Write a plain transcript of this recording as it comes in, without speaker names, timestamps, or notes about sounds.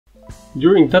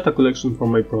During data collection for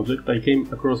my project, I came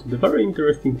across the very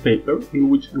interesting paper in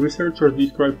which researchers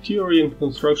describe theory and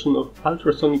construction of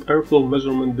ultrasonic airflow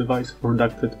measurement device for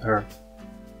ducted air.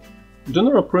 The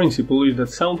general principle is that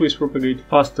sound waves propagate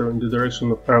faster in the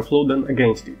direction of airflow than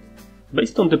against it.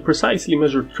 Based on the precisely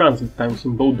measured transit times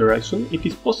in both directions, it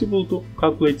is possible to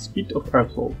calculate speed of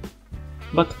airflow.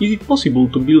 But is it possible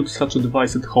to build such a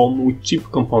device at home with cheap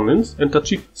components and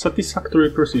achieve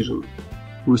satisfactory precision?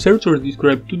 Researchers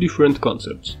describe two different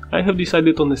concepts. I have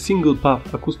decided on a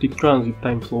single-path acoustic transit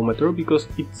time flow meter because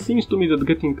it seems to me that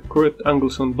getting correct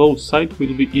angles on both sides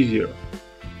will be easier.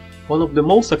 One of the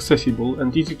most accessible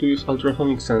and easy to use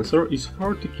ultrasonic sensor is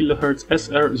 30 kHz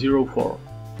SR04.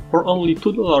 For only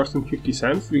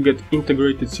 $2.50 you get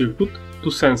integrated circuit,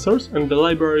 two sensors and the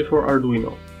library for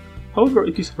Arduino. However,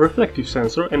 it is a reflective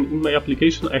sensor and in my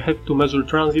application I have to measure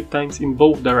transit times in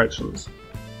both directions.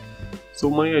 So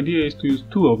my idea is to use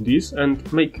two of these and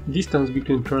make distance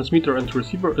between transmitter and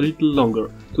receiver a little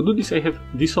longer. To do this I have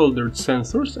desoldered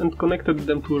sensors and connected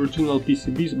them to original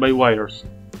PCBs by wires.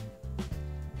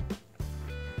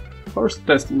 First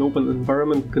test in open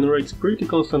environment generates pretty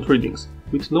constant readings.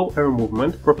 With no air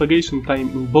movement, propagation time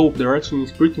in both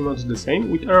directions is pretty much the same,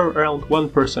 with error around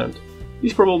 1%.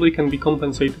 This probably can be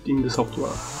compensated in the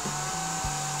software.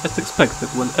 As expected,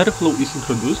 when airflow is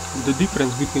introduced, the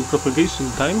difference between propagation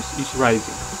times is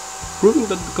rising, proving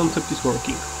that the concept is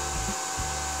working.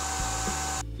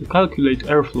 To calculate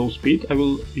airflow speed, I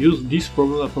will use this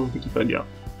formula from Wikipedia.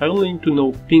 I only need to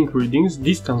know ping readings,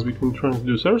 distance between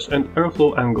transducers and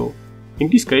airflow angle. In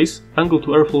this case, angle to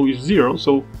airflow is 0,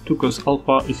 so 2 cos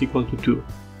alpha is equal to 2.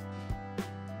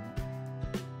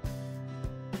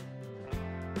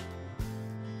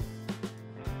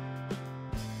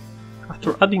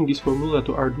 After adding this formula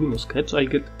to Arduino sketch, I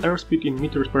get airspeed in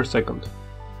meters per second.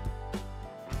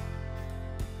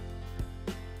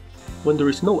 When there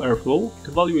is no airflow,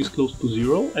 the value is close to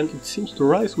 0 and it seems to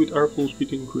rise with airflow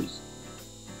speed increase.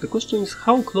 The question is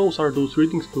how close are those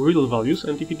readings to real values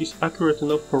and if it is accurate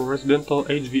enough for residential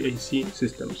HVAC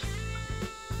systems.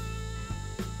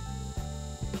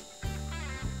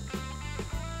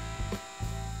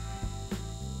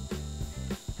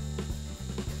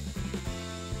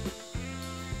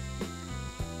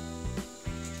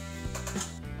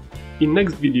 In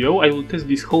next video I will test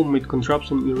this homemade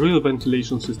contraption in real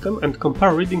ventilation system and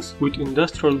compare readings with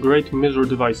industrial grade measure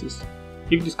devices.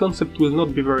 If this concept will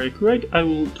not be very accurate, I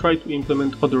will try to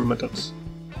implement other methods.